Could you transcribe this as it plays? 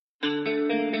Welcome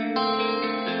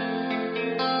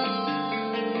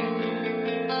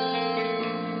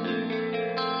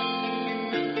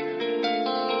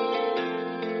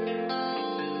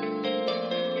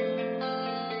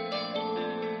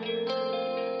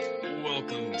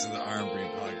to the Iron Breed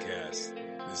Podcast.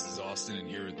 This is Austin, and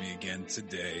here with me again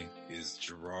today is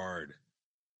Gerard.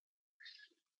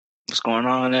 What's going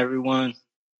on, everyone?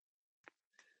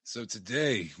 So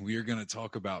today we are going to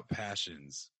talk about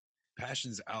passions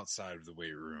outside of the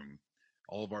weight room,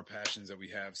 all of our passions that we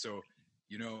have. So,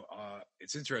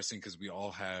 it's interesting because we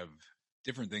all have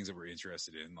different things that we're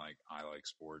interested in. Like I like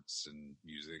sports and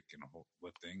music and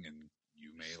lifting, and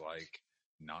you may like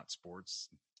not sports,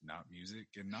 not music,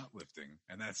 and not lifting,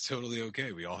 and that's totally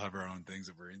okay. We all have our own things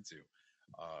that we're into.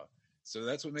 So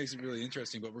that's what makes it really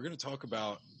interesting. But we're going to talk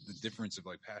about the difference of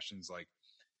like passions, like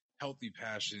healthy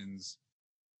passions,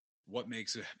 what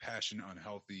makes a passion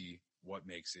unhealthy, what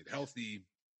makes it healthy,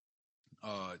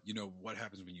 what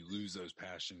happens when you lose those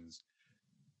passions,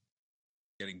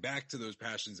 getting back to those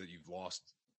passions that you've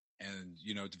lost, and,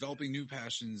 developing new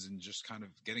passions and just kind of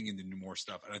getting into more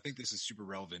stuff. And I think this is super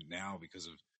relevant now because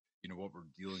of, what we're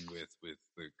dealing with the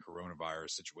coronavirus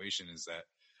situation is that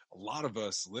a lot of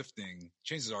us lifting,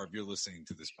 chances are if you're listening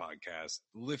to this podcast,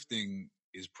 lifting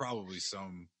is probably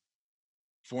some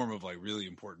form of like really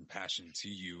important passion to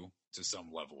you to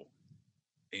some level.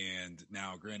 And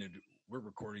now, granted, we're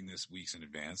recording this weeks in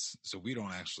advance, so we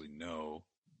don't actually know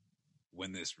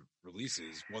when this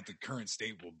releases what the current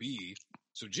state will be.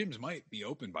 So gyms might be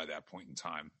open by that point in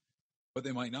time, but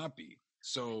they might not be.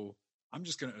 So I'm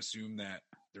just going to assume that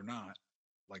they're not,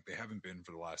 like they haven't been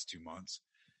for the last 2 months.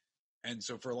 And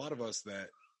so for a lot of us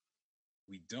that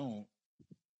we don't,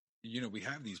 we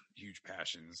have these huge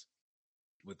passions,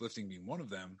 with lifting being one of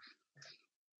them.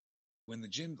 When the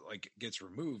gym like gets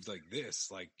removed like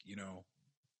this,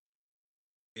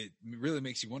 it really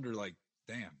makes you wonder, like,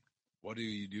 damn, what do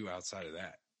you do outside of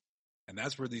that? And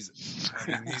that's where these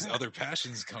other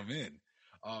passions come in.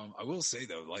 I will say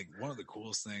though, like one of the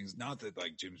coolest things, not that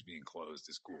like gyms being closed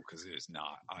is cool, because it is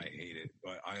not. I hate it,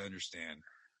 but I understand.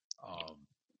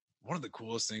 One of the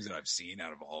coolest things that I've seen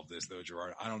out of all of this though,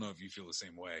 Gerard, I don't know if you feel the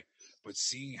same way, but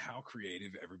seeing how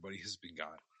creative everybody has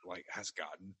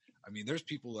gotten. I mean, there's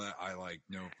people that I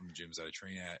know from the gyms that I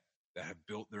train at that have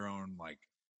built their own like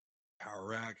power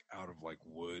rack out of like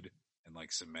wood and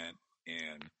like cement,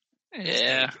 and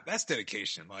that's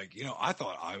dedication. Like, I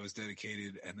thought I was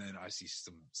dedicated, and then I see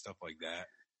some stuff like that,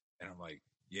 and I'm like,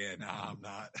 yeah, nah, I'm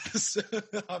not.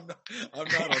 I'm not on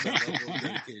that level of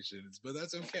dedication, but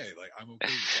that's okay. Like, I'm okay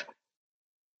with that.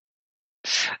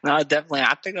 No, definitely.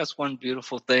 I think that's one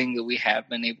beautiful thing that we have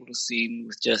been able to see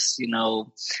with just,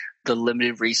 the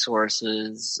limited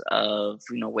resources of,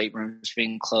 weight rooms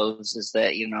being closed, is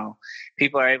that,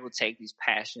 people are able to take these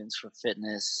passions for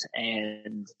fitness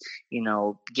and,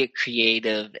 get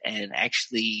creative and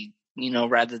actually,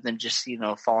 rather than just,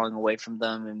 falling away from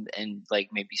them and like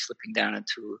maybe slipping down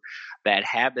into bad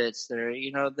habits,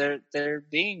 they're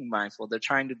being mindful. They're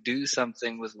trying to do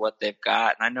something with what they've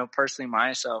got. And I know personally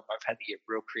myself, I've had to get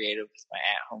real creative with my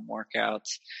at-home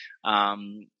workouts.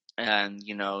 And,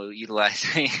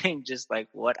 utilizing just like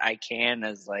what I can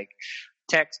as like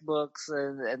textbooks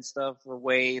and stuff for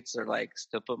weights, or like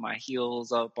to put my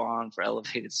heels up on for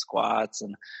elevated squats,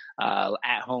 and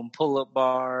at home pull-up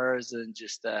bars, and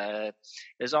just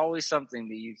there's always something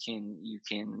that you can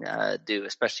do,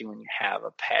 especially when you have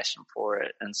a passion for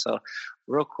it. And so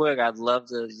real quick, I'd love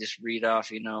to just read off,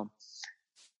 the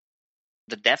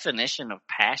definition of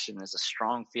passion is a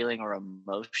strong feeling or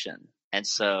emotion. And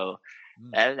so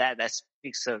that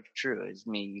speaks so true. I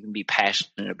mean, you can be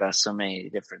passionate about so many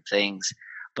different things,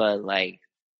 but like,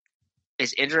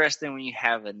 it's interesting when you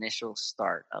have initial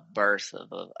start, a birth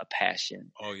of a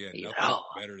passion. Oh yeah, nothing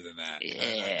better than that.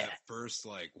 Yeah. That first,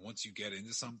 like, once you get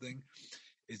into something,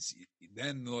 it's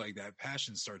then like that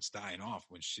passion starts dying off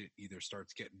when shit either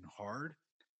starts getting hard,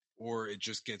 or it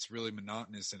just gets really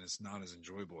monotonous and it's not as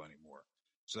enjoyable anymore.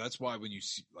 So that's why when you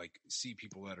see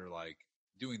people that are like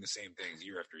doing the same things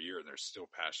year after year and they're still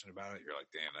passionate about it, you're like,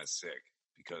 damn, that's sick.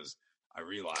 Because I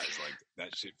realize like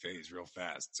that shit fades real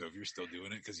fast. So if you're still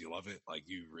doing it because you love it, like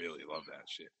you really love that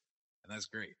shit. And that's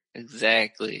great.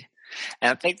 Exactly.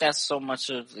 And I think that's so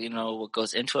much of, what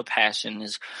goes into a passion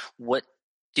is, what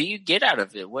do you get out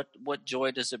of it? What joy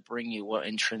does it bring you? What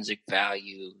intrinsic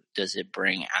value does it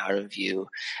bring out of you?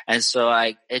 And so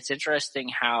it's interesting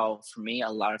how, for me, a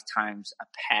lot of times a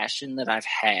passion that I've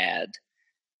had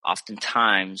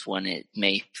oftentimes when it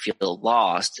may feel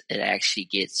lost, it actually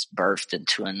gets birthed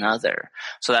into another.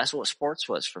 So that's what sports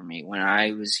was for me. When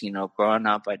I was, growing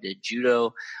up, I did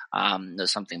judo. That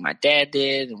was something my dad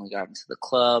did, and we got into the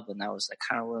club, and that was like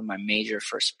kind of one of my major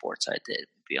first sports I did.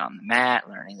 Be on the mat,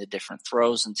 learning the different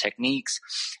throws and techniques.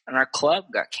 And our club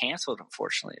got canceled,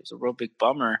 unfortunately. It was a real big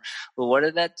bummer. But what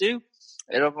did that do?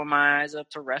 It opened my eyes up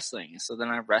to wrestling. So then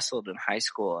I wrestled in high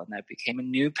school, and that became a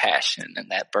new passion,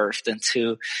 and that birthed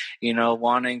into,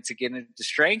 wanting to get into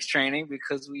strength training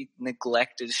because we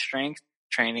neglected strength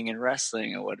training and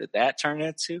wrestling. And what did that turn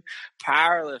into?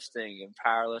 Powerlifting. And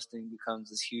powerlifting becomes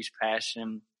this huge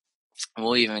passion.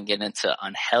 We'll even get into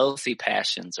unhealthy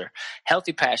passions or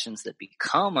healthy passions that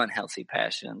become unhealthy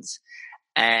passions.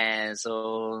 And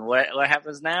so what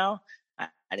happens now?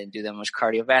 I didn't do that much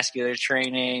cardiovascular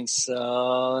training,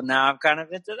 so now I'm kind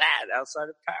of into that outside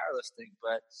of powerlifting.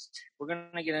 But we're going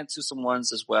to get into some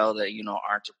ones as well that,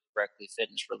 aren't directly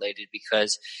fitness related,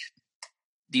 because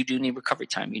you do need recovery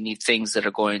time. You need things that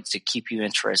are going to keep you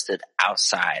interested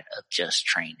outside of just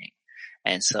training.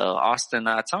 And so, Austin,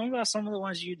 tell me about some of the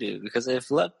ones you do, because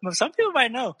some people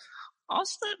might know,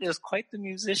 Austin is quite the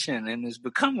musician and is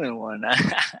becoming one.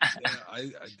 Yeah,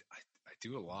 I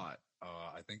do a lot.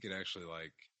 I think it actually,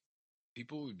 like,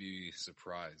 people would be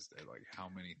surprised at like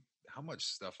how much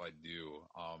stuff I do.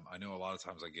 I know a lot of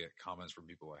times I get comments from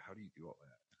people like, "How do you do all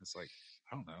that?" And it's like,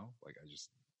 I don't know. Like, I just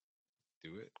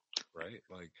do it, right?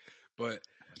 Like, but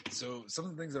so some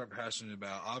of the things that I'm passionate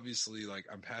about, obviously, like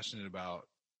I'm passionate about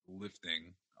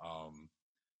lifting.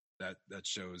 That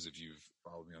shows if you've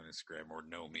followed me on Instagram or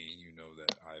know me, you know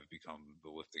that I've become the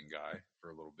lifting guy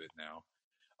for a little bit now.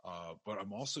 But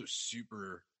I'm also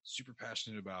super, super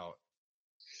passionate about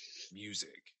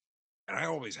music. And I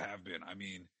always have been. I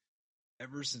mean,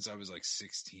 ever since I was like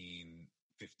 16,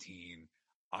 15,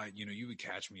 you would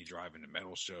catch me driving to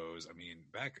metal shows. I mean,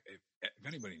 if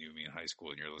anybody knew me in high school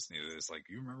and you're listening to this, like,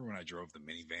 you remember when I drove the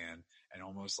minivan and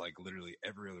almost like literally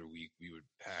every other week we would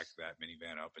pack that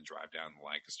minivan up and drive down to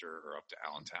Lancaster or up to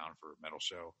Allentown for a metal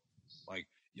show? Like,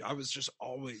 I was just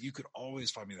always, you could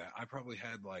always find me that. I probably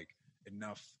had like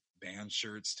enough band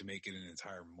shirts to make it an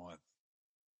entire month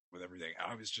with everything.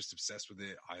 I was just obsessed with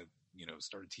it. I,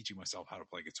 started teaching myself how to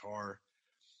play guitar,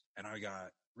 and I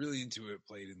got really into it,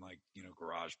 played in like,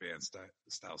 garage band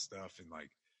style stuff in like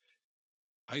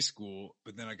high school.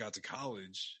 But then I got to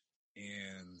college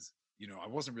and, I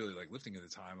wasn't really like lifting at the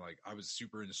time. Like, I was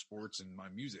super into sports and my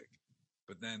music,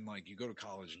 but then like you go to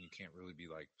college and you can't really be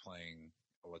like playing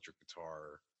electric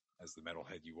guitar as the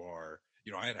metalhead you are.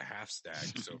 I had a half stack.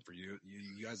 So for you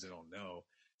guys that don't know,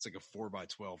 it's like a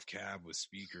 4x12 cab with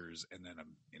speakers and then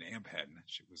an amp head, and that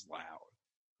shit was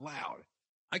loud.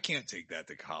 I can't take that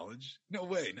to college. No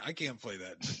way. I can't play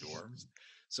that in the dorms.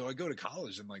 So I go to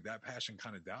college and like that passion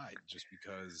kind of died just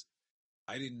because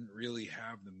I didn't really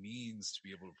have the means to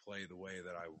be able to play the way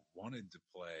that I wanted to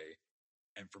play.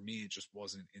 And for me, it just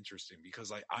wasn't interesting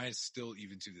because I still,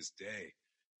 even to this day,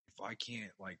 if I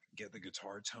can't like get the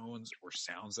guitar tones or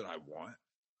sounds that I want,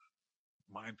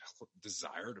 my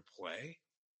desire to play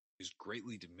is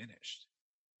greatly diminished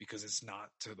because it's not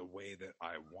to the way that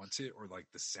I want it or like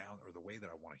the sound or the way that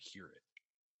I want to hear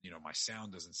it. My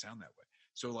sound doesn't sound that way.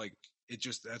 So like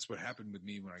that's what happened with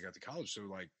me when I got to college. So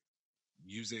like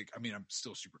music, I mean, I'm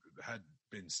still super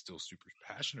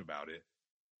passionate about it,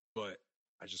 but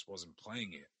I just wasn't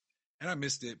playing it. And I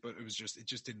missed it, but it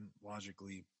just didn't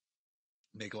logically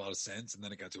make a lot of sense. And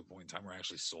then it got to a point in time where I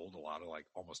actually sold a lot of like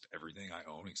almost everything I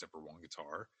own except for one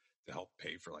guitar to help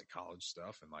pay for like college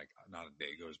stuff. And like not a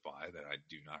day goes by that I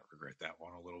do not regret that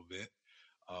one a little bit.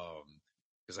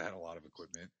 Because I had a lot of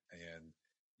equipment and,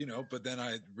 but then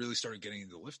I really started getting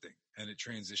into lifting and it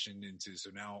transitioned into, so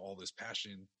now all this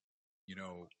passion,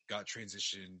 got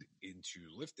transitioned into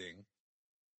lifting.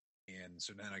 And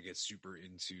so then I get super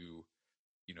into,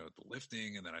 the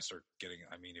lifting, and then I start getting,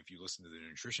 I mean, if you listen to the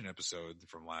nutrition episode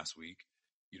from last week,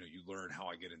 you learn how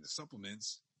I get into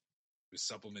supplements, with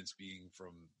supplements being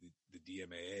from the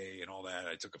DMAA and all that.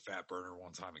 I took a fat burner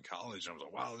one time in college and I was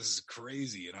like, wow, this is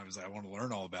crazy. And I was like, I want to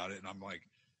learn all about it. And I'm like,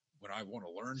 when I want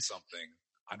to learn something,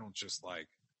 I don't just like,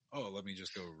 oh, let me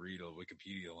just go read a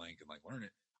Wikipedia link and like learn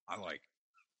it.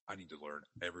 I need to learn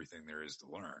everything there is to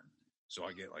learn. So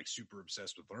I get like super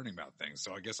obsessed with learning about things.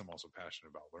 So I guess I'm also passionate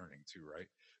about learning too, right?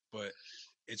 But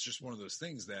it's just one of those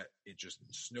things that it just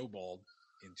snowballed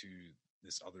into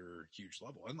this other huge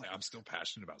level. And like, I'm still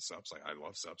passionate about subs. Like, I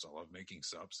love subs. I love making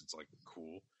subs. It's like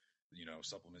cool.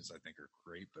 Supplements I think are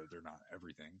great, but they're not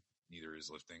everything. Neither is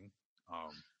lifting.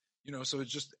 So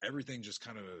it's just everything just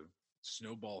kind of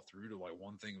snowball through to like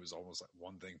one thing. It was almost like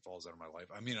one thing falls out of my life.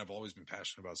 I mean, I've always been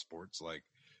passionate about sports. Like,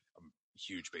 I'm a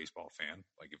huge baseball fan.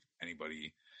 Like, if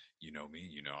anybody, you know me,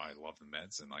 you know I love the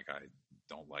Mets, and like I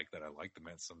don't like that I like the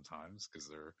Mets sometimes because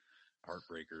they're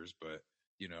heartbreakers. But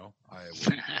you know,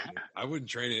 I wouldn't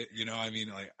trade it. You know, I mean,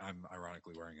 like, I'm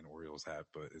ironically wearing an Orioles hat,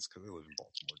 but it's because I live in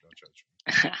Baltimore. Don't judge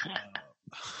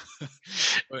me.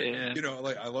 But Yeah. you know,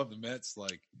 like, I love the Mets.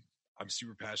 Like, I'm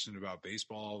super passionate about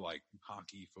baseball, like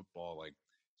hockey, football, like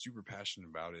super passionate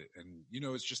about it. And, you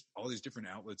know, it's just all these different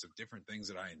outlets of different things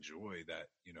that I enjoy that,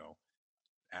 you know,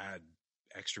 add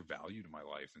extra value to my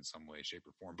life in some way, shape,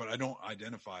 or form. But I don't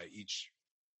identify each,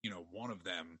 you know, one of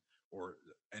them or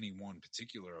any one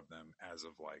particular of them as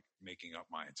of like making up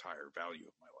my entire value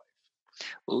of my life.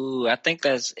 Ooh, I think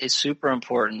it's super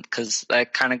important because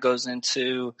that kind of goes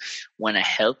into when a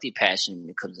healthy passion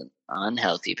becomes an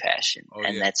unhealthy passion. Oh,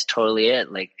 and yeah. that's totally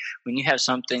it. Like when you have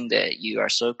something that you are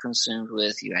so consumed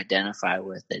with, you identify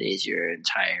with, that is your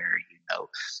entire, you know,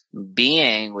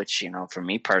 being, which, you know, for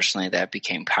me personally, that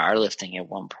became powerlifting at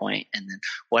one point. And then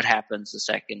what happens the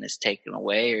second it's taken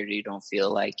away, or you don't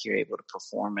feel like you're able to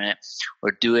perform it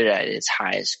or do it at its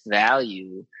highest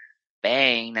value?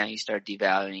 Bang, now you start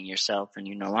devaluing yourself and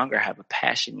you no longer have a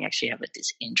passion. You actually have a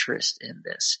disinterest in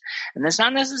this. And that's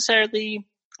not necessarily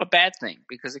a bad thing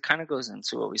because it kind of goes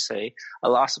into what we say, a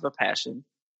loss of a passion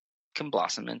can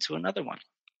blossom into another one.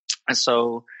 And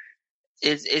so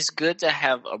it's good to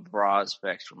have a broad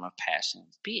spectrum of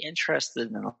passions. Be interested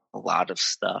in a lot of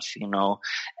stuff, you know.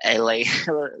 Like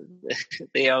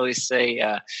they always say,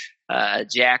 a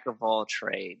jack of all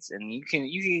trades, and you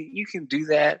can do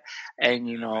that, and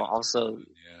you know also,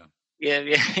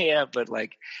 yeah. But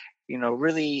like, you know,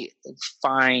 really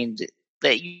find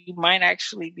that you might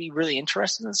actually be really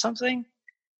interested in something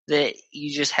that you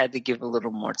just had to give a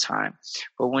little more time.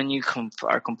 But when you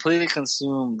are completely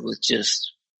consumed with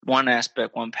just one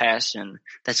aspect, one passion,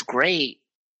 that's great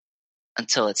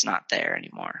until it's not there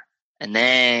anymore. And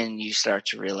then you start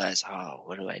to realize, oh,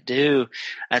 what do I do?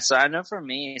 And so I know for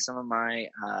me, some of my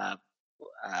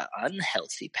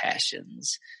unhealthy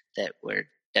passions that were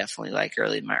definitely like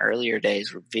my earlier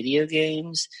days were video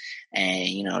games and,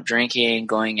 you know, drinking,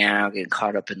 going out, getting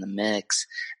caught up in the mix.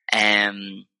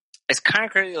 And it's kind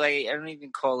of crazy. Like, I don't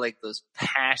even call like those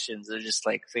passions. They're just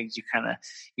like things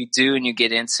you do and you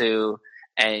get into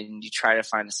and you try to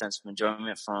find a sense of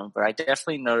enjoyment from them. But I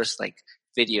definitely noticed like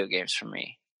video games for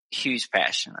me, huge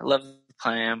passion. I love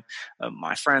playing them.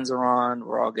 My friends are on,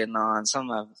 we're all getting on.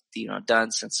 Some I've, you know,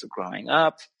 done since growing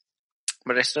up.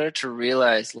 But I started to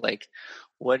realize like,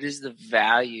 what is the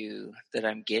value that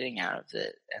I'm getting out of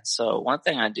it? And so one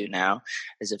thing I do now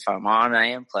is if I'm on,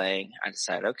 I am playing, I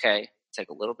decide, okay, take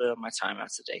a little bit of my time out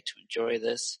today to enjoy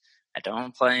this. I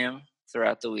don't play them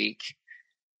throughout the week,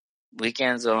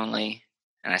 weekends only,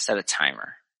 and I set a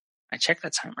timer. I check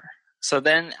that timer. So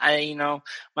then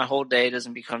my whole day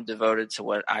doesn't become devoted to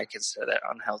what I consider that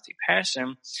unhealthy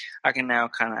passion. I can now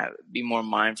kind of be more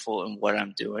mindful in what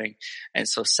I'm doing and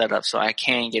so set up so I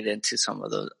can get into some of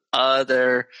those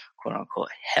other quote unquote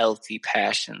healthy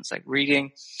passions like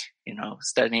reading, you know,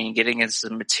 studying, getting into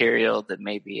some material that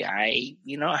maybe I,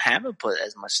 you know, haven't put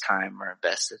as much time or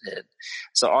invested in.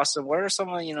 So Austin, what are some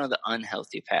of, you know, the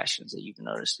unhealthy passions that you've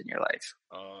noticed in your life?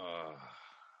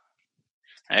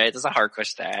 All right, that's a hard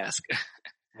question to ask.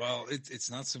 Well,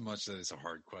 it's not so much that it's a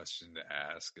hard question to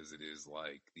ask as it is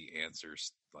like the answer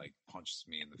like punches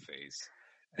me in the face.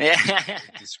 And Yeah.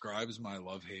 it describes my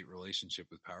love-hate relationship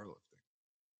with powerlifting.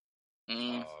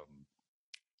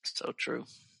 So true.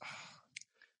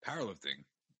 Powerlifting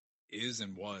is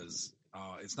and was,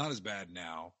 it's not as bad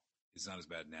now.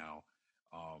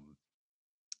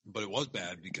 But it was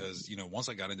bad because, you know, once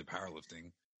I got into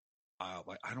powerlifting,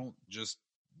 like I don't just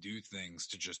do things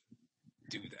to just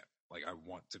do them. Like I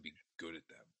want to be good at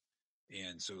them.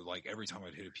 And so like every time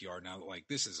I'd hit a PR now, like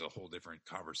this is a whole different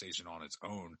conversation on its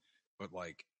own, but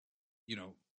like, you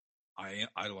know, I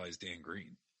idolize Dan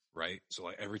Green, right? So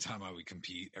like every time I would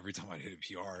compete, every time I'd hit a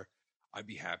PR, I'd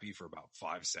be happy for about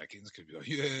 5 seconds. Could be like,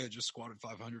 yeah, just squatted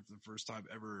 500 for the first time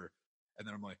ever. And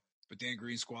then I'm like, but Dan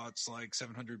Green squats like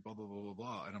 700, blah, blah, blah, blah,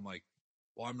 blah. And I'm like,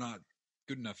 well, I'm not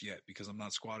good enough yet because I'm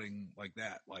not squatting like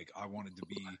that. Like I wanted to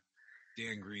be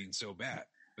Dan Green so bad.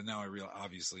 But now I realize,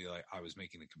 obviously, like I was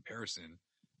making a comparison.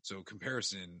 So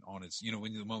comparison on its, you know,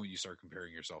 the moment you start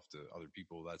comparing yourself to other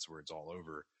people, that's where it's all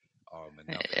over. And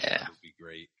nothing will be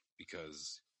great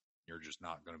because you're just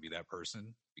not going to be that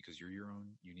person because you're your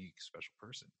own unique, special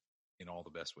person in all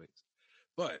the best ways.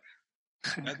 But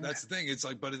that's the thing. It's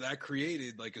like, but that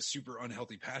created like a super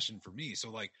unhealthy passion for me.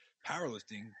 So like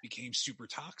powerlifting became super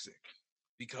toxic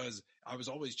because I was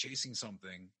always chasing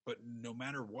something, but no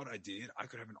matter what I did, I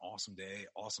could have an awesome day,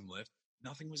 awesome lift.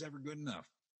 Nothing was ever good enough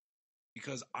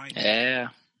because I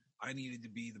needed to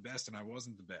be the best and I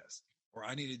wasn't the best, or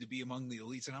I needed to be among the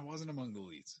elites and I wasn't among the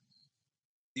elites.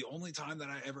 The only time that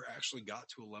I ever actually got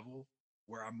to a level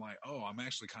where I'm like, oh, I'm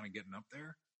actually kind of getting up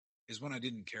there is when I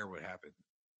didn't care what happened,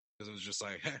 because it was just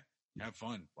like, hey, have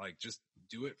fun. Like, just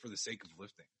do it for the sake of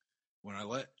lifting. When I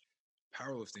let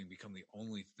powerlifting become the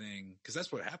only thing, because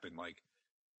that's what happened. Like,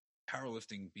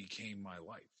 powerlifting became my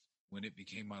life. When it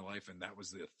became my life and that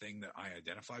was the thing that I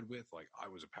identified with, like, I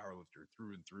was a powerlifter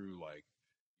through and through. Like,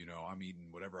 I'm eating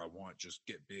whatever I want, just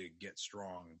get big, get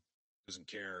strong, doesn't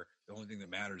care. The only thing that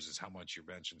matters is how much you're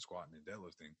benching, squatting, and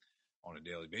deadlifting on a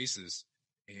daily basis.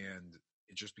 And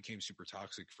it just became super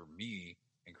toxic for me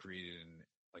and created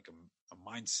a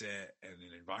mindset and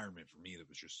an environment for me that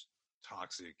was just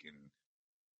toxic and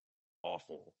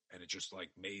awful. And it just like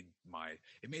made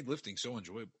lifting so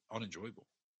unenjoyable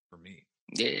for me.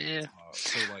 Yeah.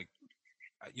 So like,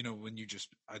 when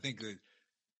I think that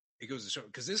it goes to show,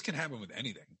 because this can happen with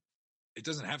anything. It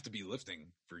doesn't have to be lifting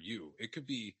for you. It could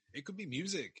be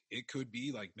music. It could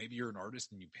be like, maybe you're an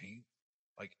artist and you paint.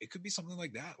 Like, it could be something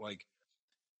like that. Like,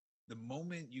 the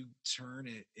moment you turn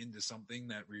it into something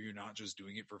that where you're not just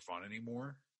doing it for fun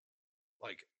anymore,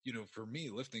 like, for me,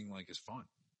 lifting like is fun.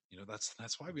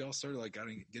 That's why we all started like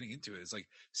getting into it. It's like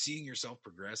seeing yourself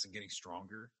progress and getting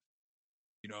stronger,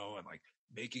 and like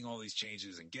making all these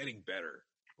changes and getting better,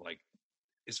 like,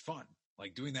 is fun.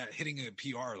 Like doing that, hitting a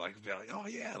PR, like, oh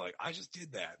yeah, like I just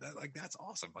did that. Like, that's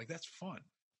awesome. Like, that's fun.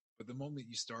 But the moment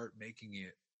you start making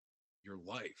it your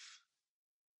life,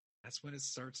 that's when it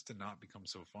starts to not become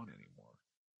so fun anymore.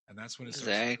 And that's when it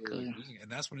starts to really, like, losing.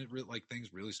 And that's when it really, like,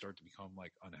 things really start to become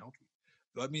like unhealthy.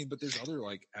 I mean, but there's other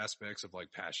like aspects of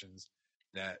like passions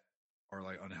that are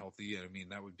like unhealthy. And I mean,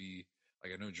 that would be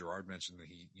like, I know Gerard mentioned that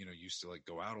he, used to like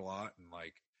go out a lot and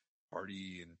like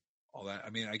party and all that. I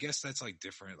mean, I guess that's like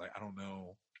different. Like, I don't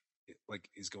know, like,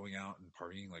 is going out and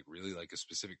partying like really like a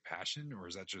specific passion, or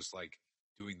is that just like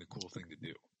doing the cool thing to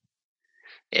do?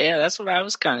 Yeah, that's what I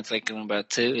was kind of thinking about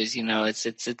too. Is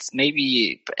it's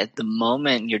maybe at the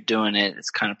moment you're doing it, it's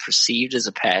kind of perceived as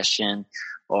a passion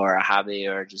or a hobby,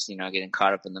 or just getting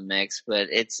caught up in the mix. But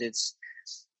it's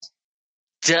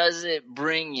does it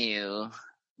bring you,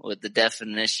 what the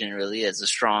definition really is, a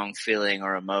strong feeling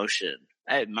or emotion?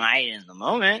 It might in the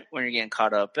moment when you're getting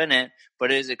caught up in it,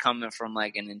 but is it coming from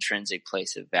like an intrinsic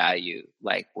place of value,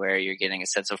 like where you're getting a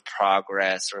sense of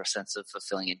progress or a sense of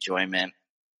fulfilling enjoyment?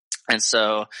 And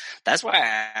so that's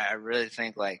why I really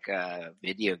think like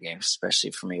video games,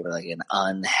 especially for me, were like an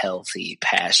unhealthy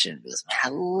passion, because I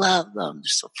love them. They're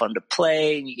so fun to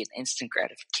play and you get instant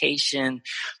gratification.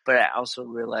 But I also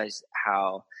realized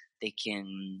how they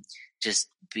can just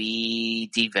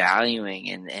be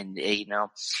devaluing and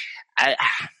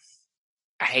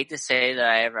I hate to say that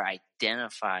I ever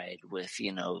identified with,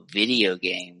 video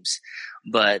games,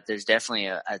 but there's definitely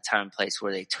a time and place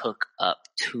where they took up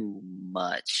too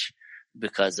much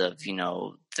because of,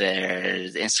 their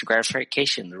instant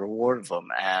gratification, the reward of them.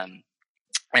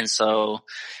 And so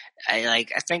I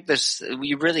think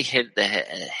you really hit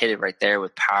it right there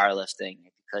with powerlifting,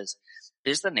 because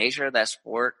just the nature of that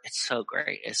sport, it's so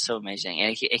great. It's so amazing.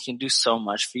 And it can do so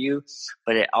much for you,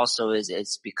 but it also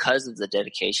it's because of the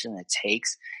dedication it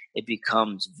takes, it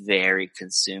becomes very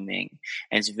consuming,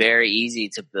 and it's very easy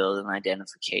to build an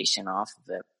identification off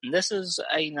of it. And this is,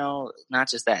 not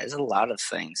just that, it's a lot of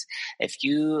things. If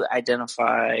you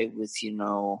identify with,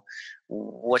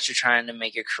 what you're trying to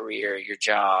make your career, your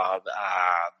job,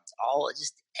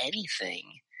 just anything,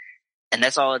 and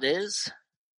that's all it is,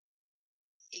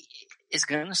 it's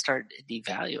going to start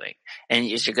devaluing. And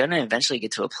you're going to eventually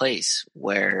get to a place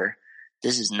where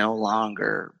this is no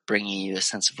longer bringing you a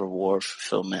sense of reward,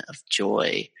 fulfillment, of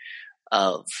joy,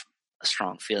 of a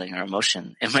strong feeling or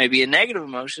emotion. It might be a negative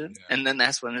emotion, and then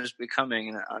that's when it's becoming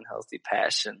an unhealthy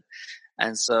passion.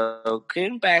 And so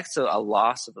getting back to a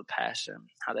loss of a passion,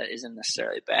 how that isn't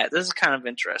necessarily bad. This is kind of an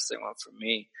interesting one for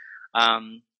me.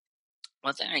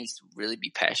 One thing I used to really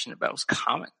be passionate about was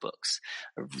comic books.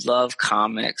 I love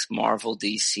comics, Marvel,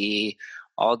 DC,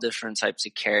 all different types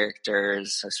of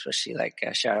characters, especially like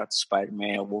shout out to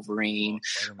Spider-Man, Wolverine,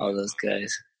 all those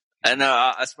guys. I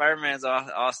know Spider-Man's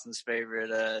Austin's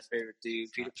favorite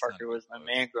dude. Peter Parker was my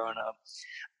man growing up.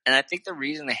 And I think the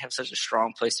reason they have such a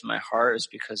strong place in my heart is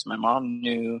because my mom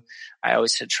knew I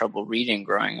always had trouble reading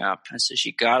growing up. And so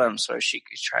she got them so she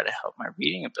could try to help my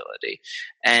reading ability.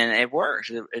 And it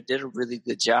worked. It did a really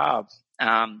good job.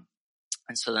 And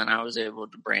so then I was able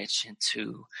to branch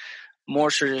into more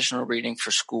traditional reading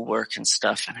for schoolwork and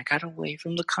stuff, and I got away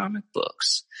from the comic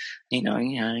books.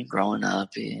 Growing up,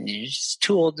 you're just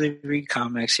too old to read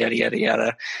comics, yada yada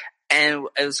yada. And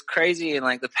it was crazy. In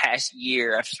like the past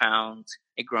year, I found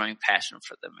a growing passion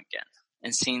for them again,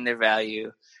 and seeing their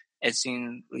value, and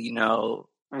seeing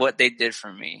what they did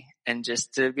for me, and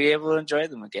just to be able to enjoy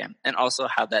them again. And also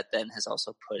how that then has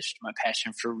also pushed my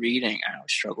passion for reading. I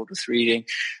always struggled with reading.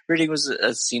 Reading was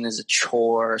seen as a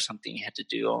chore or something you had to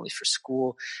do only for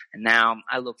school. And now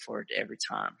I look forward to every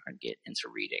time I get into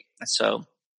reading. And so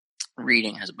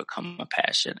reading has become a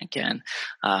passion again.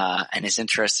 And it's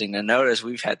interesting to notice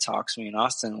we've had talks, me and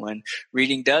Austin, when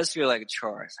reading does feel like a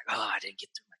chore. It's like, I didn't get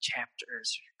through my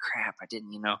chapters. Crap, I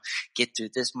didn't, get through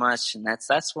this much. And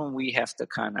that's when we have to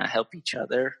kind of help each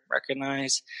other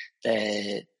recognize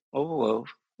that, whoa,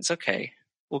 it's okay.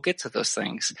 We'll get to those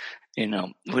things. We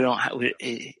don't have,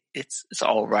 it's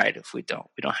all right if we don't.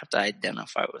 We don't have to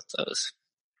identify with those.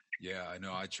 Yeah, I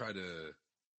know. I try to,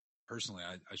 personally,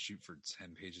 I shoot for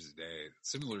 10 pages a day.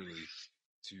 Similarly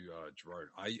to Gerard,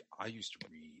 I used to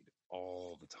read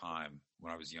all the time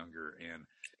when I was younger. And,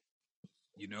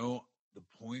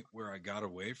 the point where I got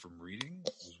away from reading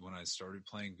was when I started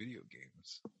playing video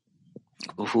games.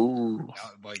 Ooh.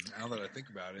 Now that I think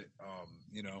about it,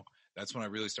 that's when I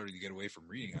really started to get away from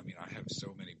reading. I mean, I have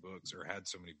so many books, or had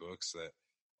so many books that,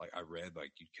 I read,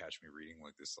 you'd catch me reading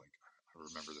this, I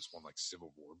remember this one,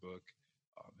 Civil War book.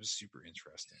 It was super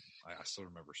interesting. I still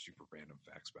remember super random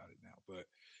facts about it now. But,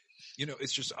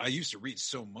 it's just, I used to read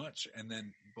so much. And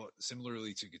then, but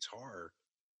similarly to guitar,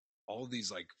 all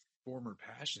these, former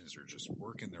passions are just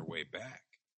working their way back.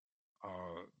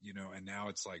 And now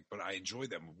it's but I enjoy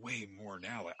them way more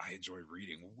now. I enjoy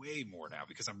reading way more now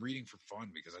because I'm reading for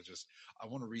fun, because I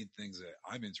want to read things that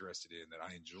I'm interested in, that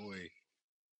I enjoy,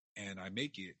 and I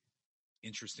make it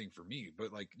interesting for me. But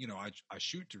I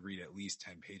shoot to read at least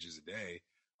 10 pages a day.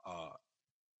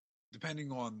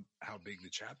 Depending on how big the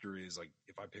chapter is,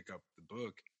 if I pick up the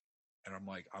book and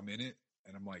I'm in it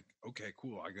and I'm okay,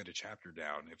 cool, I got a chapter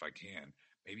down if I can.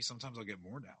 Maybe sometimes I'll get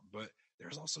more down, but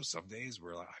there's also some days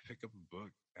where I pick up a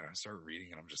book and I start reading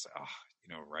and I'm just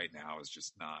right now is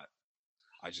just not,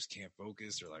 I just can't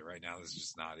focus, or right now this is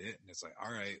just not it. And it's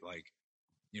all right,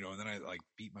 and then I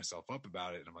beat myself up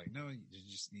about it. And I'm no, you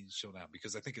just need to chill down,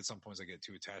 because I think at some points I get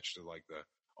too attached to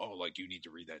you need to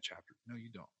read that chapter. No, you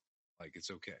don't. It's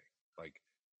okay.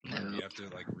 You have to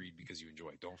read because you enjoy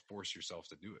it. Don't force yourself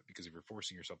to do it, because if you're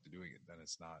forcing yourself to doing it, then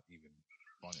it's not even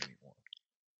fun anymore.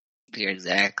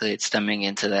 Exactly. It's stemming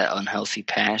into that unhealthy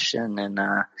passion. And,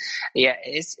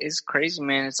 it's crazy,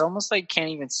 man. It's almost can't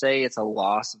even say it's a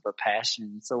loss of a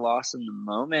passion. It's a loss in the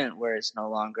moment where it's no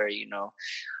longer,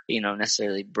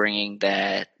 necessarily bringing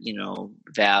that,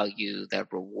 value,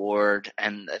 that reward.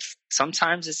 And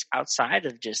sometimes it's outside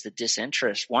of just the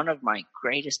disinterest. One of my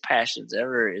greatest passions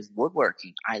ever is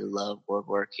woodworking. I love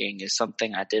woodworking. It's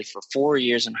something I did for 4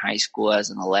 years in high school as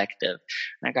an elective.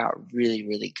 And I got really,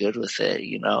 really good with it,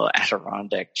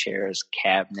 Adirondack chairs,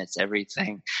 cabinets,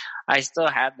 everything. I still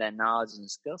have that knowledge and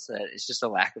skill set. It's just a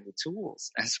lack of the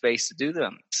tools and space to do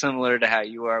them. Similar to how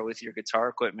you are with your guitar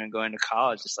equipment going to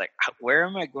college. It's where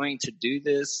am I going to do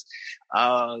this?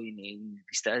 Oh, you need to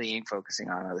be studying, focusing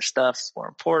on other stuff. It's more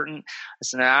important.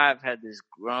 So now I've had this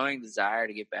growing desire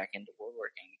to get back into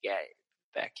woodworking, get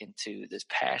back into this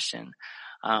passion.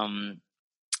 And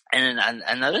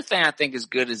another thing I think is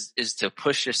good is to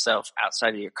push yourself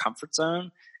outside of your comfort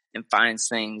zone and find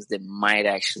things that might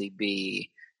actually be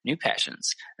new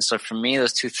passions. And so for me,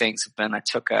 those two things have been, I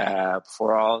took,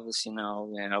 before all of this,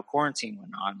 quarantine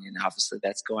went on, and obviously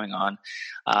that's going on.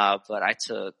 But I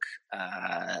took,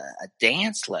 a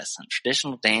dance lesson,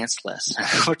 traditional dance lesson.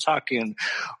 We're talking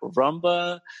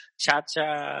rumba,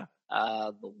 cha-cha,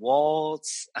 the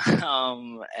waltz,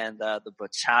 and the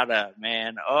bachata,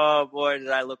 man. Oh boy,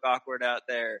 did I look awkward out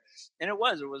there. And it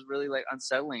was really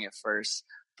unsettling at first.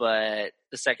 But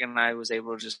the second I was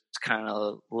able to just kind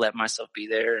of let myself be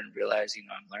there and realize,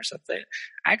 I'm learning something,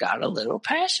 I got a little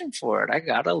passion for it. I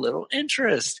got a little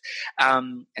interest.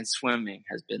 And swimming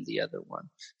has been the other one.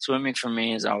 Swimming for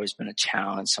me has always been a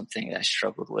challenge, something that I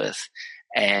struggled with.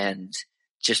 And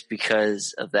just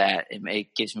because of that,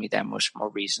 it gives me that much more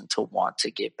reason to want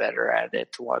to get better at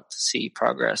it, to want to see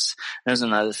progress. There's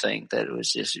another thing that it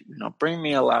was just, bring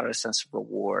me a lot of sense of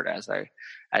reward as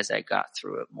I got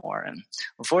through it more. And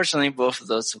unfortunately, both of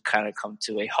those have kind of come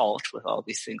to a halt with all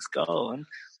these things going.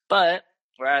 But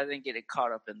rather than getting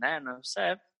caught up in that, and I'm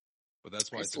sad. But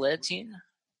that's why it's led to,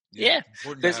 it's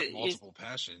important to have multiple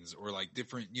passions, or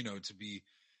different,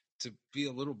 to be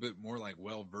a little bit more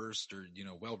well-versed, or,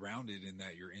 well-rounded in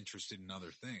that you're interested in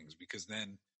other things, because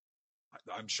then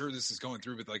I'm sure this is going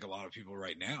through with like a lot of people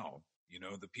right now. You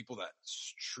know, the people that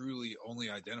truly only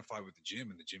identify with the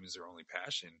gym and the gym is their only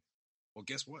passion. Well,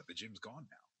 guess what? The gym's gone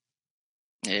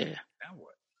now. Yeah. Now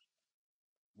what?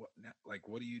 What now? Like,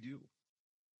 what do you do?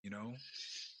 You know?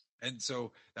 And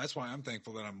so that's why I'm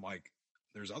thankful that I'm like,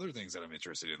 there's other things that I'm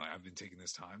interested in. Like, I've been taking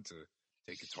this time to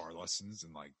take guitar lessons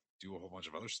and like do a whole bunch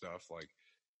of other stuff. Like,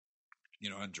 you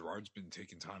know, and Gerard's been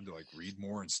taking time to like read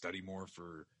more and study more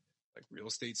for like real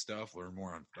estate stuff, learn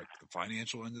more on like the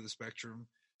financial end of the spectrum.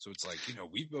 So it's like, you know,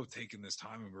 we've both taken this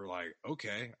time and we're like,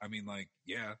 okay, I mean, like,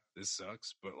 yeah, this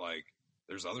sucks, but like,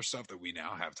 there's other stuff that we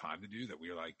now have time to do that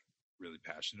we're like really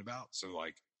passionate about. So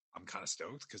like, I'm kind of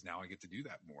stoked because now I get to do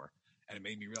that more. And it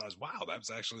made me realize, wow,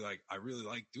 that's actually like, I really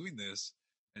like doing this.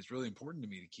 And it's really important to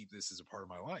me to keep this as a part of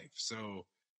my life. So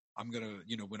I'm going to,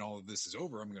 you know, when all of this is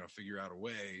over, I'm going to figure out a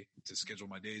way to schedule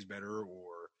my days better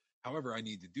or however I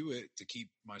need to do it to keep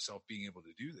myself being able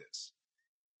to do this.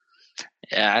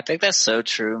 Yeah, I think that's so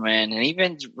true, man. And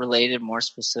even related more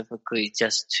specifically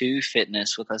just to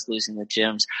fitness with us losing the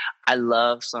gyms, I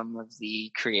love some of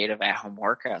the creative at-home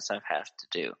workouts I've had to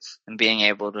do and being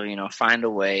able to, you know, find a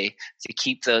way to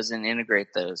keep those and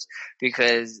integrate those.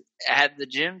 Because had the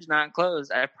gyms not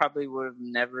closed, I probably would have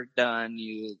never done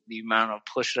the amount of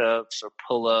push-ups or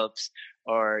pull-ups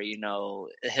or, you know,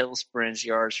 hill sprints,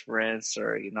 yard sprints,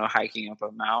 or, you know, hiking up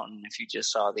a mountain if you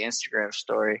just saw the Instagram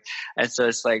story. And so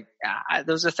it's like,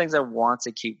 those are things I want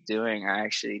to keep doing. I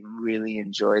actually really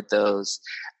enjoyed those.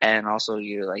 And also,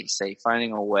 you like you say,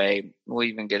 finding a way, we'll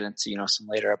even get into, you know, some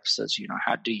later episodes, you know,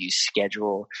 how do you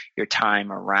schedule your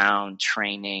time around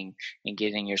training and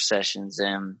getting your sessions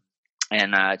in?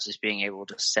 And just being able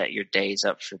to set your days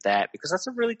up for that, because that's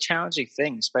a really challenging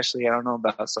thing, especially, I don't know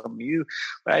about some of you,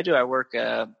 but I do. I work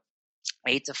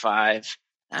 8 to 5.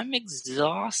 I'm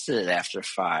exhausted after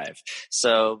 5.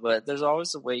 So, but there's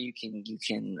always a way you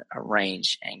can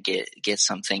arrange and get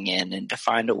something in and to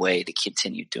find a way to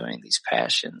continue doing these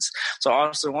passions. So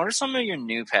also, what are some of your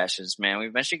new passions, man? We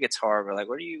mentioned guitar, but like,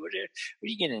 what are you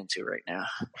getting into right now?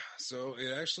 So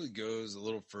it actually goes a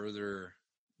little further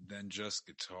than just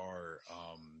guitar.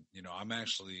 You know,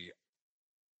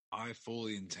 I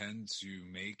fully intend to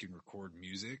make and record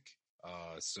music.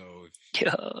 So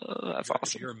That's awesome.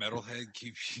 If you're a metalhead,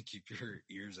 keep your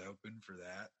ears open for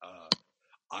that.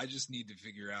 I just need to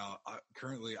figure out.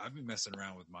 Currently, I've been messing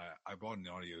around with I bought an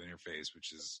audio interface,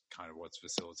 which is kind of what's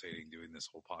facilitating doing this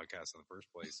whole podcast in the first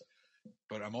place.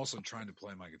 But I'm also trying to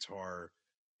play my guitar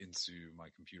into my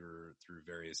computer through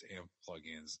various amp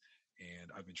plugins.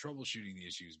 And I've been troubleshooting the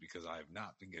issues because I have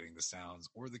not been getting the sounds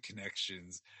or the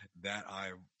connections that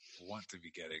I want to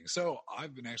be getting. So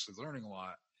I've been actually learning a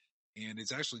lot, and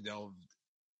it's actually delved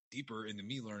deeper into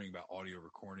me learning about audio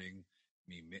recording,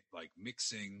 me like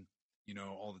mixing, you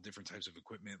know, all the different types of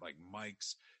equipment like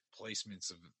mics,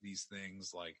 placements of these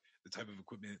things, like the type of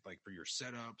equipment like for your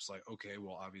setups. Like, okay,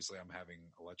 well, obviously I'm having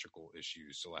electrical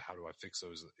issues, so like how do I fix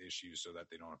those issues so that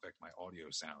they don't affect my audio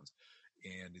sounds?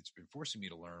 And it's been forcing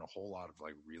me to learn a whole lot of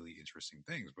like really interesting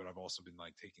things. But I've also been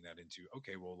like taking that into,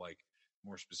 okay, well, like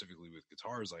more specifically with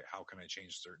guitars, like how can I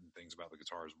change certain things about the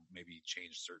guitars, maybe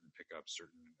change certain pickups,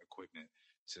 certain equipment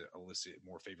to elicit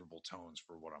more favorable tones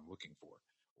for what I'm looking for,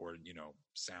 or, you know,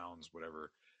 sounds,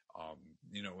 whatever,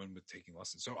 you know, when with taking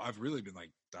lessons. So I've really been like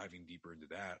diving deeper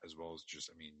into that, as well as just,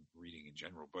 I mean, reading in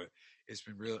general. But it's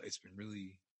been really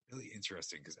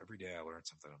interesting because every day I learn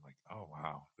something. I'm like, oh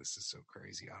wow, this is so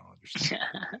crazy. I don't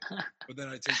understand. But then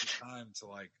I take the time to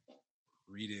like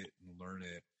read it and learn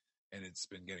it, and it's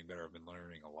been getting better. I've been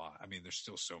learning a lot. I mean, there's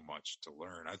still so much to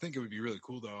learn. I think it would be really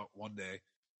cool though. One day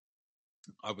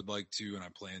I would like to, and I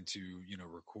plan to, you know,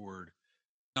 record,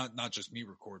 not just me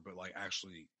record, but like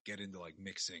actually get into like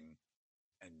mixing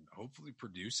and hopefully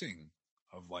producing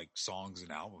of like songs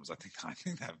and albums. I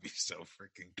think that'd be so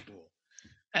freaking cool.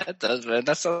 That does, man.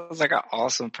 That sounds like an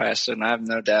awesome passion. I have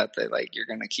no doubt that like you're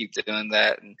gonna keep doing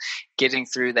that and getting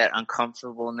through that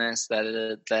uncomfortableness,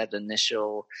 that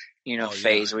initial, you know,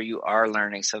 phase where you are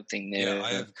learning something new. Yeah,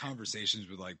 I have conversations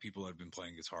with like people that have been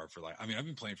playing guitar for like, I mean, I've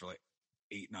been playing for like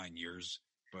 8-9 years,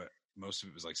 but most of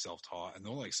it was like self-taught, and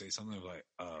they'll like say something like,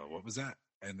 what was that?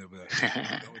 And they'll be like, you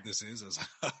know what this is? I was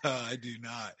like, I do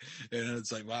not. And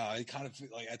it's like, wow, I kind of feel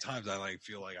like at times I like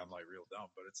feel like I'm like real dumb,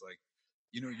 but it's like,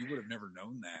 you know, you would have never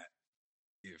known that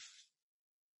if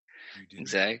you didn't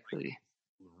exactly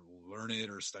learn it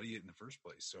or study it in the first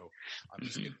place. So I'm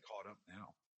just getting caught up now.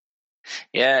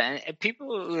 Yeah, and people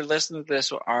who are listening to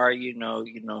this are, you know,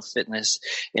 fitness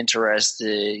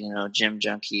interested, you know, gym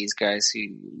junkies, guys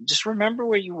who just remember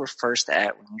where you were first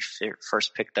at when you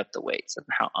first picked up the weights and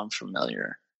how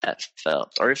unfamiliar that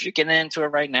felt. Or if you're getting into it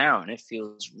right now and it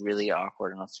feels really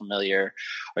awkward and unfamiliar,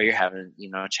 or you're having,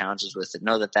 challenges with it,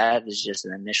 know that that is just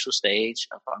an initial stage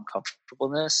of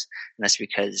uncomfortableness. And that's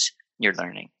because you're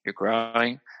learning, you're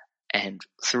growing. And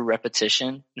through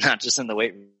repetition, not just in the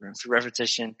weight room, through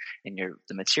repetition in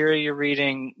the material you're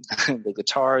reading, the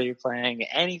guitar you're playing,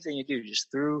 anything you do,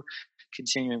 just through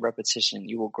continuing repetition,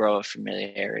 you will grow a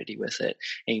familiarity with it,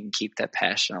 and you can keep that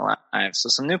passion alive. So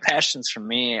some new passions for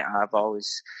me, I've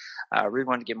always really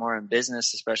wanted to get more in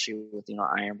business, especially with,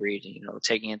 Iron Breed and,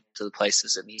 taking it to the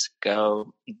places it needs to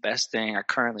go, investing. I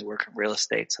currently work in real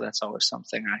estate, so that's always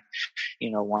something I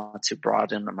want to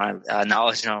broaden my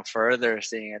knowledge on further,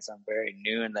 seeing as I'm very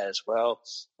new in that as well.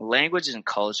 Languages and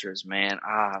cultures, man,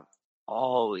 I've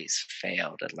always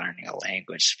failed at learning a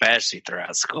language, especially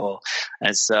throughout school.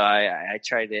 And so I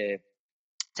try to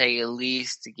take at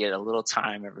least to get a little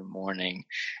time every morning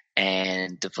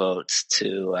and devote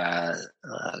to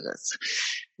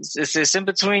it's in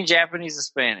between Japanese and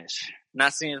Spanish.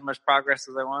 Not seeing as much progress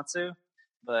as I want to,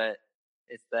 but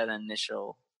it's that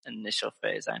initial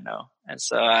phase, I know. And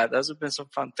so those have been some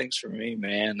fun things for me,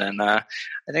 man. And I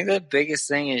think the biggest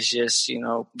thing is just,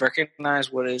 recognize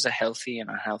what is a healthy and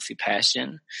unhealthy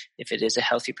passion. If it is a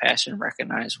healthy passion,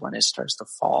 recognize when it starts to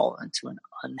fall into an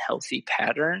unhealthy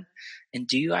pattern. And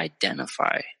do you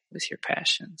identify with your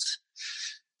passions?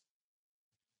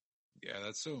 Yeah,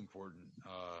 that's so important.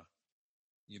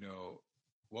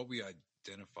 What we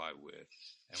identify with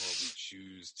and what we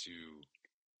choose to,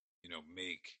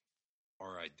 make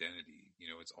our identity,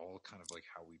 it's all kind of like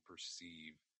how we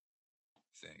perceive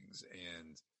things.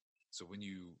 And so when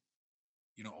you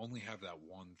only have that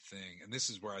one thing, and this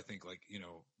is where I think like,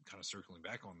 kind of circling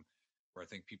back on where I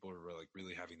think people are like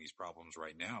really having these problems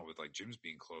right now with like gyms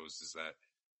being closed, is that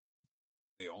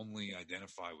they only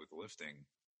identify with lifting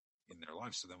in their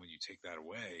life. So then when you take that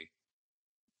away,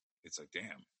 it's like,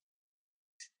 damn,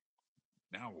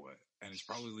 now what? And it's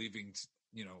probably leaving,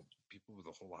 people with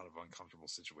a whole lot of uncomfortable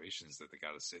situations that they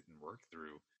got to sit and work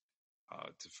through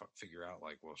to figure out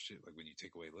like, well, shit, like when you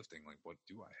take away lifting, like what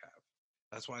do I have?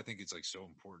 That's why I think it's like so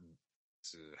important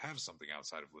to have something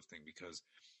outside of lifting, because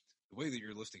the way that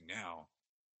you're lifting now,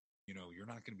 you're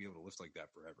not going to be able to lift like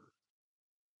that forever.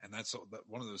 And that's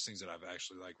one of those things that I've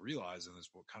actually like realized, and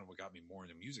this what got me more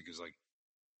into music is like,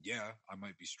 yeah, I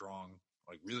might be strong,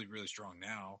 like really, really strong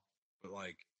now, but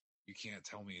like you can't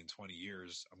tell me in 20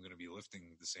 years I'm going to be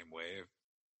lifting the same way.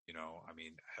 I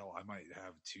mean, hell, I might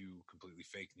have two completely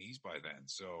fake knees by then.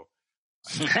 So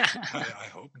I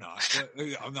hope not. But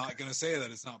I'm not going to say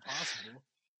that it's not possible.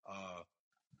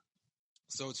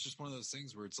 So it's just one of those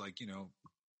things where it's like,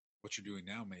 what you're doing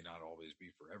now may not always be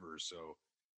forever. So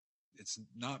it's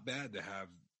not bad to have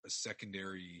a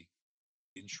secondary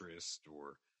interest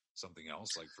or something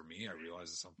else. Like for me, I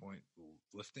realized at some point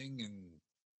lifting and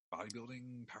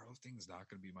bodybuilding, powerlifting is not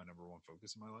going to be my number one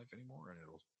focus in my life anymore. And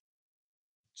it'll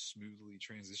smoothly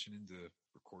transition into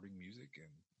recording music and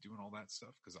doing all that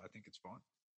stuff because I think it's fun.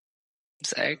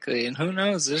 Exactly. And who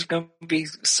knows, there's going to be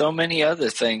so many other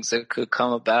things that could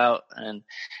come about and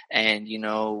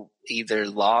either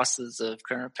losses of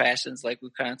current passions like we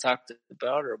kind of talked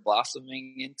about or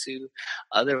blossoming into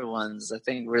other ones. I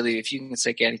think really if you can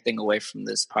take anything away from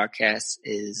this podcast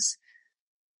is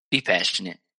be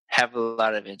passionate, have a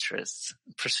lot of interests,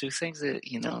 pursue things that,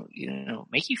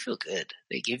 make you feel good.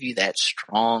 They give you that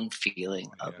strong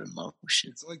feeling of emotion.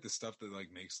 It's like the stuff that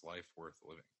like makes life worth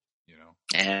living.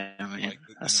 Yeah, man, like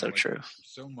that's so true.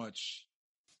 So much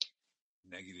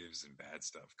negatives and bad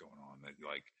stuff going on that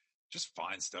like just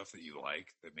find stuff that you like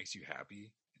that makes you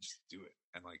happy and just do it.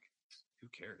 And like, who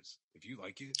cares if you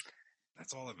like it?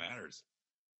 That's all that matters.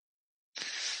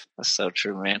 That's so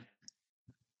true, man.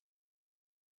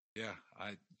 Yeah,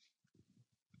 I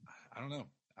don't know.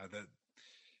 That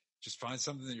just find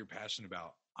something that you're passionate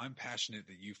about. I'm passionate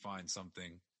that you find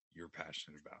something you're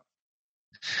passionate about.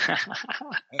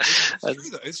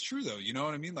 It's true though. You know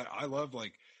what I mean? Like I love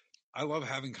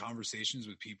having conversations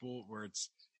with people where it's,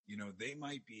 they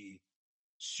might be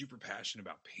super passionate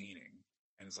about painting.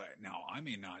 And it's like, now I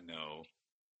may not know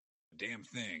a damn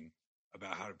thing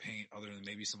about how to paint other than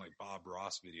maybe some like Bob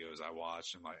Ross videos I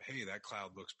watched and like, hey, that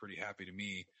cloud looks pretty happy to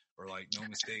me, or like no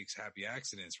mistakes, happy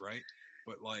accidents. Right.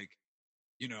 But like,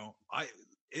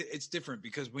 it's different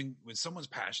because when someone's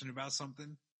passionate about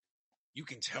something, you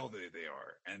can tell that they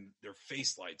are, and their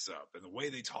face lights up, and the way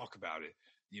they talk about it,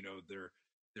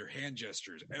 their hand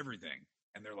gestures, everything.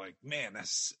 And they're like, man,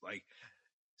 that's like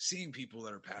seeing people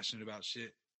that are passionate about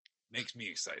shit makes me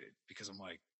excited because I'm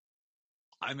like,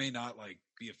 I may not like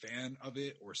be a fan of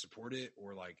it or support it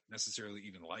or like necessarily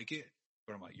even like it,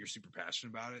 but I'm like, you're super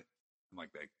passionate about it. I'm like,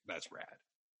 that's rad.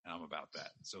 and I'm about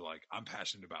that. So like, I'm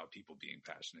passionate about people being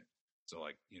passionate. So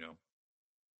like,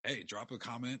 hey, drop a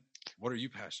comment. What are you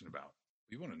passionate about?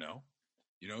 We want to know.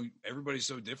 Everybody's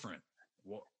so different.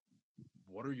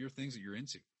 What are your things that you're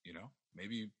into?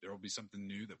 Maybe there will be something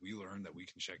new that we learn that we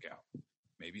can check out.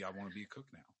 Maybe I want to be a cook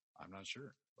now. I'm not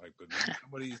sure. Like, but maybe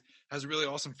somebody has a really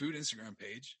awesome food Instagram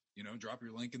page. Drop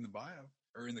your link in the bio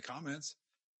or in the comments.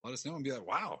 Let us know and be like,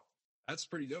 wow, that's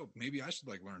pretty dope. Maybe I should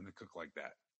like learn to cook like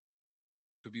that.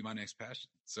 Could be my next passion.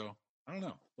 So I don't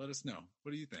know. Let us know.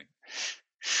 What do you think?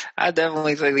 I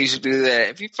definitely think you should do that.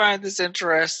 If you find this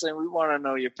interesting, we want to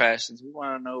know your passions. We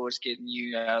want to know what's getting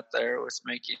you out there, what's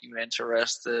making you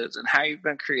interested, and how you've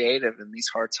been creative in these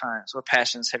hard times. What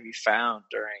passions have you found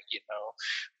during,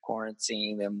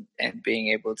 quarantine and being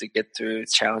able to get through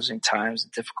challenging times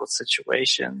and difficult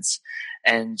situations,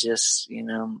 and just,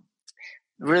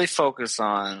 really focus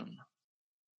on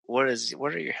what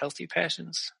are your healthy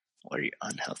passions? What are your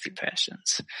unhealthy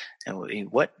passions? And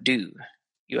what do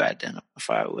you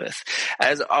identify with?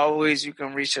 As always, you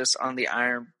can reach us on the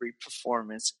Iron Breed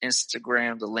Performance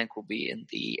Instagram. The link will be in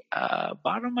the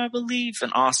bottom, I believe.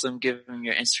 And awesome, give them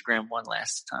your Instagram one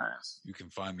last time. You can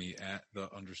find me at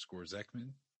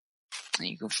 _Zekman. And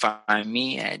you can find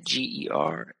me at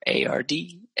GerardLetendre.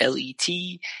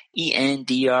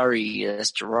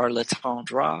 That's Gerard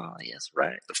Letendre. Yes,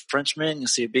 right. The Frenchman. You'll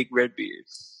see a big red beard.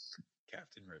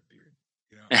 Captain Redbeard.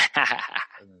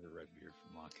 Another Redbeard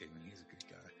from Lock Haven. He's a good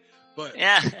guy. But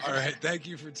yeah. All right, thank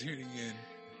you for tuning in.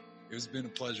 It has been a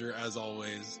pleasure as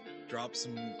always. Drop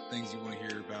some things you want to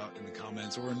hear about in the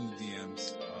comments or in the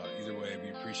DMs. Either way, we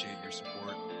appreciate your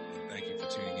support and thank you for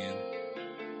tuning in.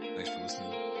 Thanks for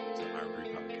listening to the Iron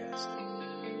Breed Podcast.